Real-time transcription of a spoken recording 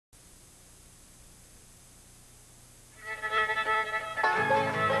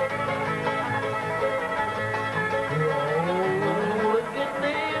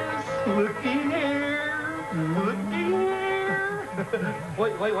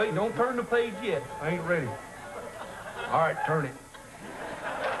wait. Don't turn the page yet. I ain't ready. All right, turn it.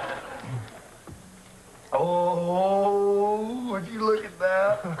 Oh, would you look at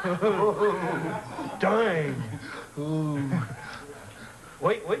that? Dang.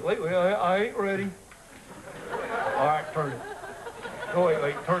 Wait. I ain't ready. All right, turn it. Oh,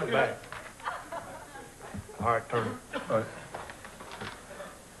 wait. Turn it back. All right, turn it. All right.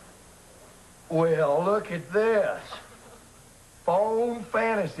 Well, look at this. Phone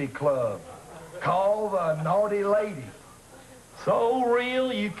Fantasy Club. Call the Naughty Lady. So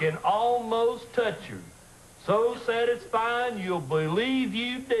real you can almost touch her. So satisfying you'll believe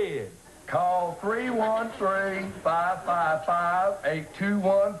you dead. Call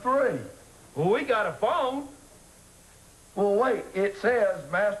 313-555-8213. Well, we got a phone. Well, wait, it says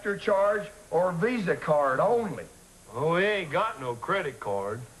Master Charge or Visa card only. Oh, we ain't got no credit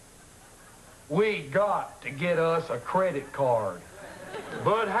card. We got to get us a credit card.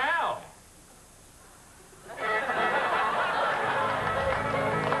 But how?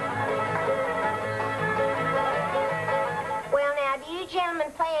 Well, now, do you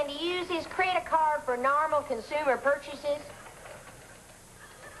gentlemen plan to use his credit card for normal consumer purchases?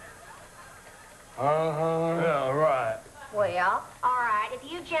 Yeah, right. Well, all right, if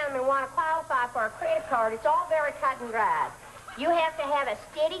you gentlemen want to qualify for a credit card, it's all very cut and dried. You have to have a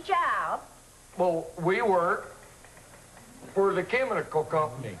steady job. Well, we work for the chemical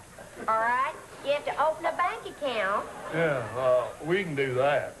company. All right? You have to open a bank account. Yeah, we can do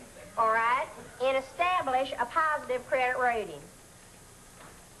that. All right? And establish a positive credit rating.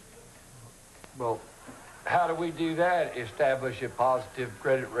 Well, how do we do that, establish a positive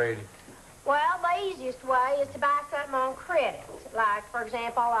credit rating? Well, the easiest way is to buy something on credit. Like, for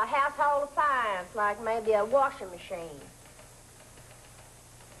example, a household appliance, like maybe a washing machine.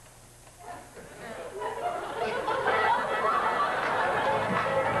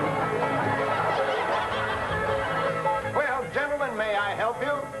 Well, gentlemen, may I help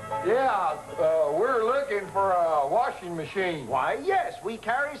you? Yeah, we're looking for a washing machine. Why, yes, we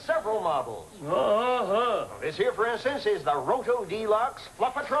carry several models. This here, for instance, is the Roto Deluxe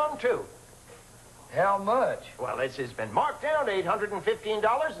Fluffatron 2. How much? Well, this has been marked down to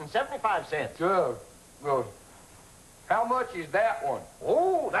 $815.75. Good. How much is that one?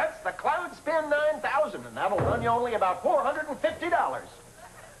 Oh, that's the Cloudspin 9000, and that'll run you only about $450.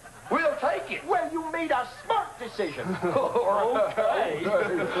 We'll take it. Well, you made a smart decision. Okay.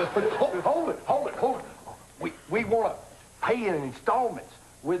 Hold it. We want to pay in installments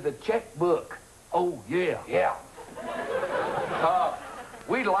with the checkbook. Oh, yeah. Yeah.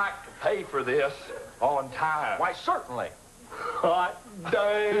 We'd like to pay for this on time. Why, certainly. Hot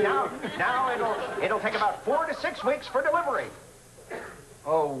dang. Now it'll take about 4 to 6 weeks for delivery.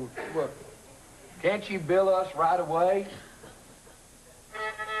 Oh, look. Can't you bill us right away?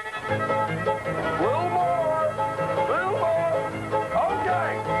 Little more.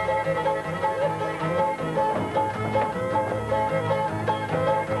 Okay.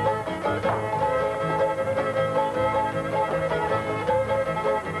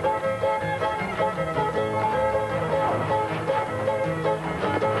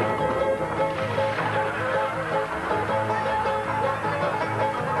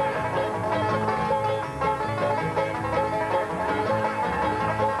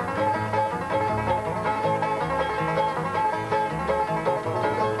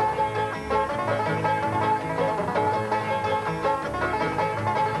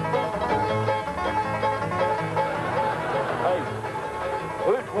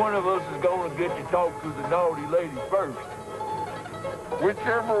 One of us is going to get to talk to the naughty lady first.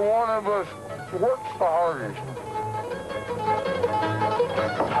 Whichever one of us works the hardest.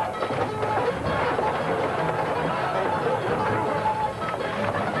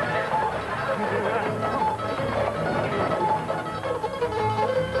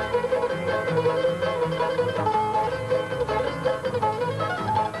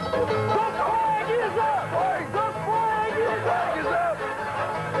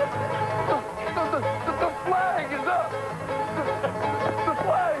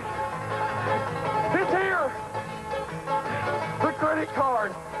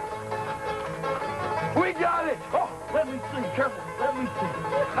 Card. We got it. Oh, let me see. Careful. Let me see.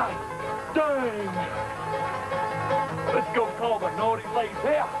 Dang. Let's go call the naughty lady.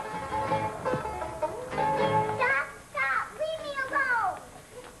 Yeah. Stop. Leave me alone.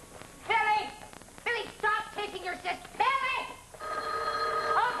 Billy, stop chasing your sister. Billy!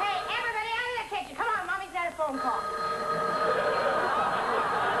 Okay, everybody out of the kitchen. Come on, Mommy's got a phone call.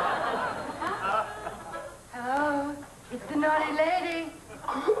 Hello? It's the naughty lady.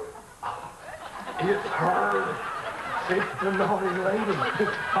 It's her. It's the naughty lady.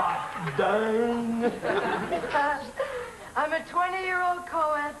 Hot dang. I'm a 20-year-old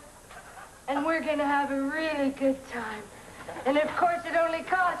co-ed, and we're gonna have a really good time. And of course, it only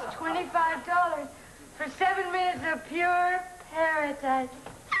costs $25 for 7 minutes of pure paradise.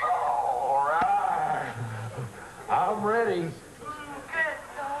 All right. I'm ready. Good,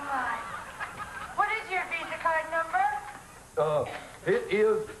 so am I. What is your Visa card number? It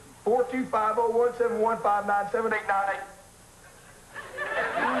is 4250171597898.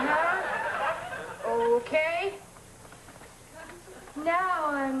 Okay. Now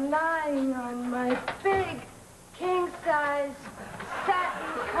I'm lying on my big king-size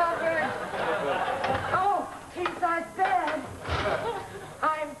satin-covered, king-size bed.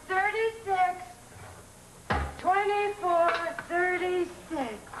 I'm 36, 24, 36.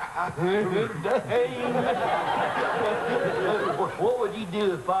 What would you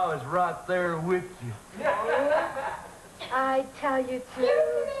do if I was right there with you? I tell you to. Excuse me,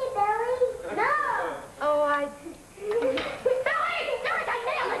 Billy. No. Oh, I. Billy, there's a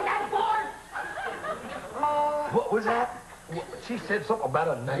nail in that board. Oh. What was that? She said something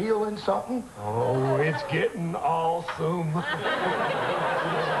about a nail in something? Oh, it's getting awesome.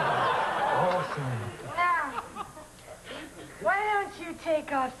 Awesome. Now, why don't you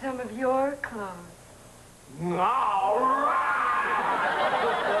take off some of your clothes? All right.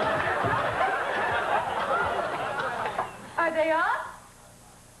 Are they off?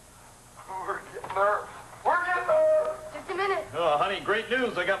 We're getting there. We're getting there. Just a minute. Oh, honey, great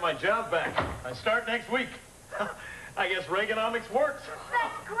news. I got my job back. I start next week. I guess Reaganomics works.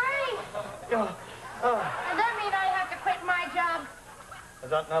 That's great. Does that mean I have to quit my job? Is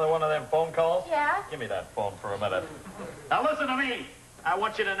that another one of them phone calls? Yeah. Give me that phone for a minute. Now listen to me. I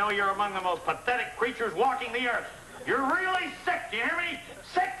want you to know you're among the most pathetic creatures walking the earth. You're really sick, do you hear me?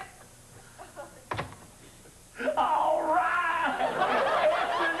 Sick! All right.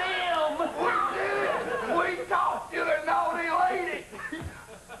 It's an M. We did it. We